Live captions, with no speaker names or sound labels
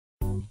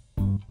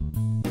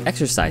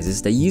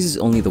exercises that uses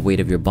only the weight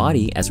of your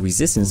body as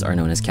resistance are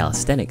known as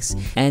calisthenics.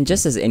 And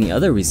just as any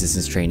other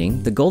resistance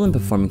training, the goal in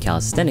performing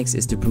calisthenics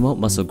is to promote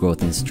muscle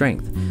growth and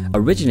strength.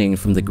 Originating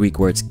from the Greek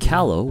words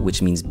kalo,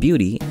 which means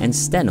beauty, and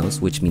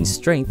stenos, which means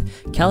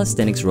strength,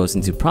 calisthenics rose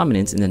into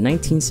prominence in the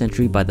 19th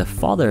century by the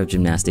father of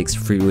gymnastics,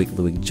 Friedrich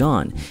Ludwig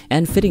John.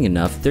 And fitting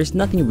enough, there's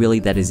nothing really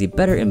that is a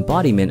better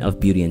embodiment of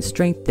beauty and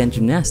strength than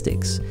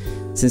gymnastics.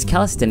 Since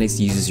calisthenics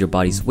uses your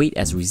body's weight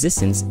as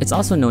resistance, it's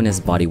also known as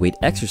bodyweight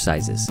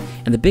exercises.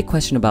 And the big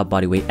question about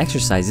bodyweight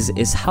exercises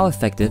is how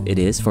effective it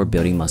is for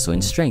building muscle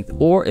and strength,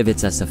 or if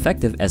it's as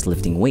effective as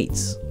lifting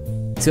weights.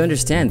 To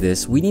understand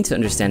this, we need to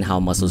understand how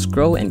muscles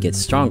grow and get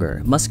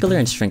stronger. Muscular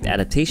and strength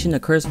adaptation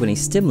occurs when a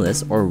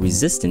stimulus or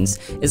resistance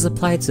is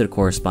applied to the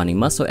corresponding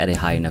muscle at a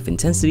high enough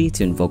intensity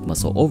to invoke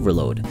muscle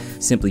overload.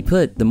 Simply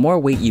put, the more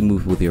weight you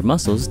move with your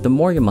muscles, the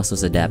more your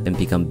muscles adapt and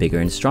become bigger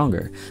and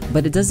stronger.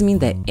 But it doesn't mean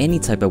that any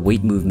type of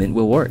weight movement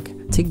will work.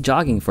 Take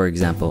jogging for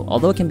example.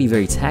 Although it can be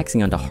very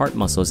taxing on the heart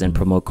muscles and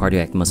promote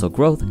cardiac muscle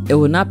growth, it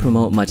will not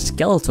promote much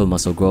skeletal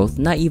muscle growth,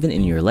 not even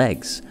in your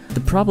legs. The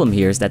problem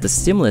here is that the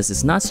stimulus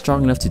is not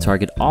strong enough to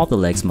target all the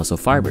leg's muscle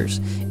fibers.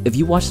 If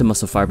you watched the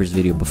muscle fibers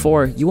video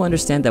before, you will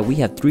understand that we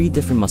have 3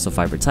 different muscle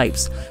fiber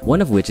types,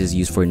 one of which is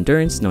used for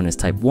endurance, known as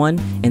type 1,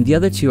 and the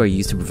other 2 are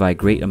used to provide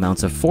great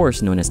amounts of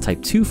force, known as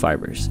type 2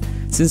 fibers.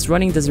 Since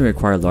running doesn't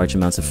require large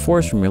amounts of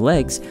force from your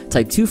legs,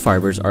 type 2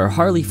 fibers are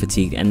hardly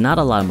fatigued and not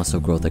a lot of muscle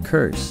growth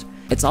occurs.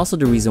 It's also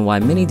the reason why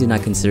many do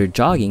not consider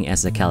jogging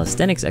as a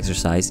calisthenics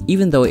exercise,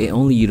 even though it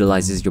only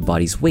utilizes your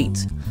body's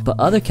weight. But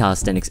other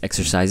calisthenics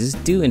exercises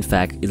do in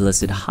fact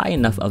elicit high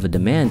enough of a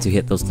demand to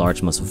hit those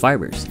large muscle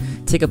fibers.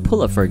 Take a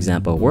pull-up for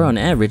example, where on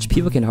average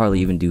people can hardly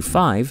even do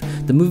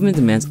 5, the movement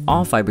demands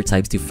all fiber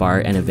types to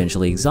fire and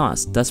eventually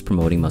exhaust, thus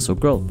promoting muscle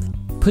growth.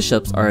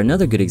 Push-ups are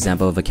another good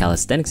example of a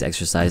calisthenics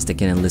exercise that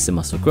can elicit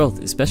muscle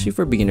growth, especially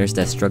for beginners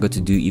that struggle to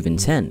do even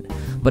 10.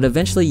 But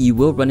eventually you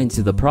will run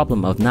into the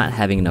problem of not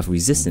having enough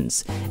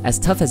resistance. As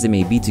tough as it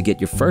may be to get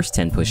your first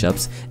 10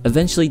 push-ups,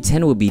 eventually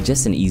 10 will be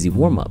just an easy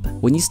warm-up.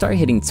 When you start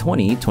hitting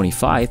 20,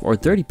 25, or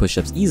 30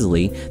 push-ups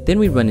easily, then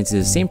we run into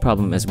the same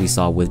problem as we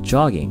saw with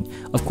jogging.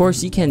 Of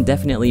course, you can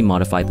definitely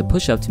modify the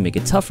push-up to make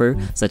it tougher,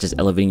 such as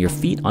elevating your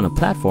feet on a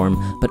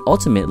platform, but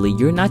ultimately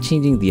you're not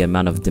changing the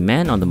amount of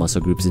demand on the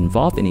muscle groups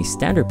involved in a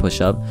standard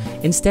push-up.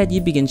 Instead, you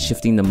begin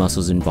shifting the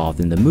muscles involved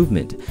in the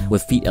movement.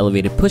 With feet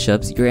elevated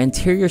push-ups, your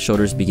anterior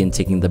shoulders begin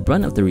taking the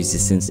brunt of the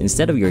resistance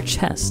instead of your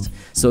chest.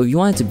 So if you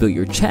wanted to build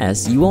your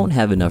chest, you won't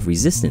have enough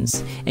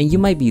resistance. And you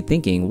might be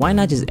thinking, why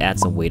not just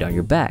add some weight on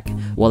your back?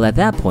 Well, at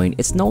that point,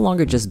 it's no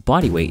longer just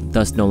body weight,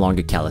 thus no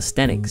longer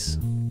calisthenics.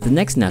 The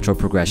next natural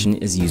progression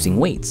is using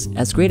weights.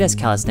 As great as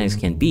calisthenics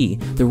can be,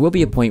 there will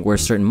be a point where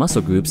certain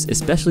muscle groups,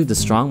 especially the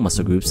strong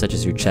muscle groups such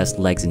as your chest,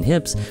 legs, and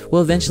hips,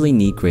 will eventually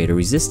need greater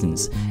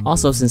resistance.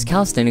 Also, since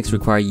calisthenics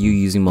require you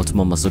using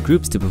multiple muscle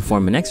groups to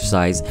perform an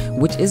exercise,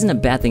 which isn't a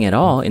bad thing at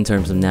all in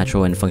terms of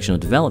natural and functional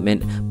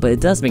development, but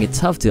it does make it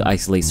tough to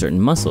isolate certain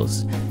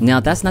muscles.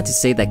 Now, that's not to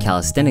say that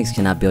calisthenics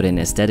cannot build an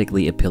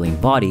aesthetically appealing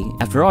body.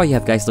 After all, you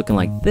have guys looking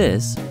like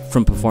this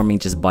from performing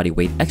just body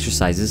weight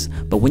exercises,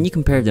 but when you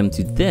compare them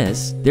to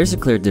this, there's a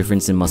clear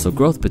difference in muscle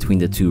growth between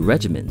the 2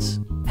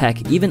 regimens.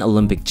 Heck, even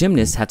Olympic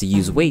gymnasts have to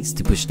use weights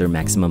to push their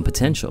maximum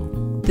potential.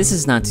 This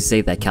is not to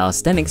say that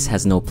calisthenics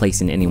has no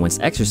place in anyone's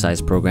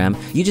exercise program,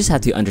 you just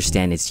have to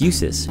understand its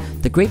uses.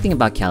 The great thing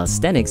about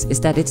calisthenics is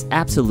that it's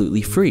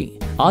absolutely free.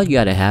 All you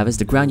gotta have is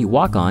the ground you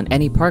walk on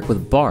and a park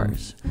with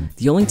bars.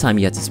 The only time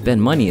you have to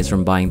spend money is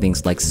from buying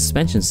things like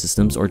suspension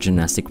systems or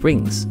gymnastic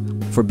rings.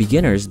 For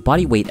beginners,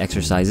 body weight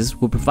exercises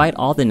will provide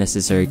all the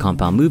necessary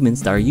compound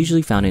movements that are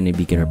usually found in a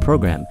beginner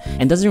program,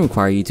 and doesn't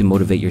require you to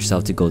motivate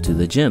yourself to go to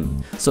the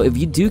gym. So if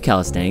you do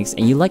calisthenics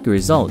and you like your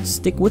results,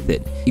 stick with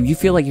it. If you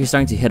feel like you're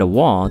starting to hit a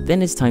wall,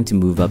 then it's time to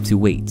move up to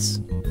weights.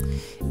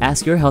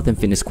 Ask your health and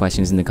fitness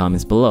questions in the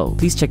comments below.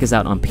 Please check us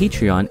out on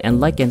Patreon and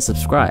like and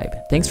subscribe.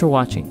 Thanks for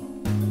watching.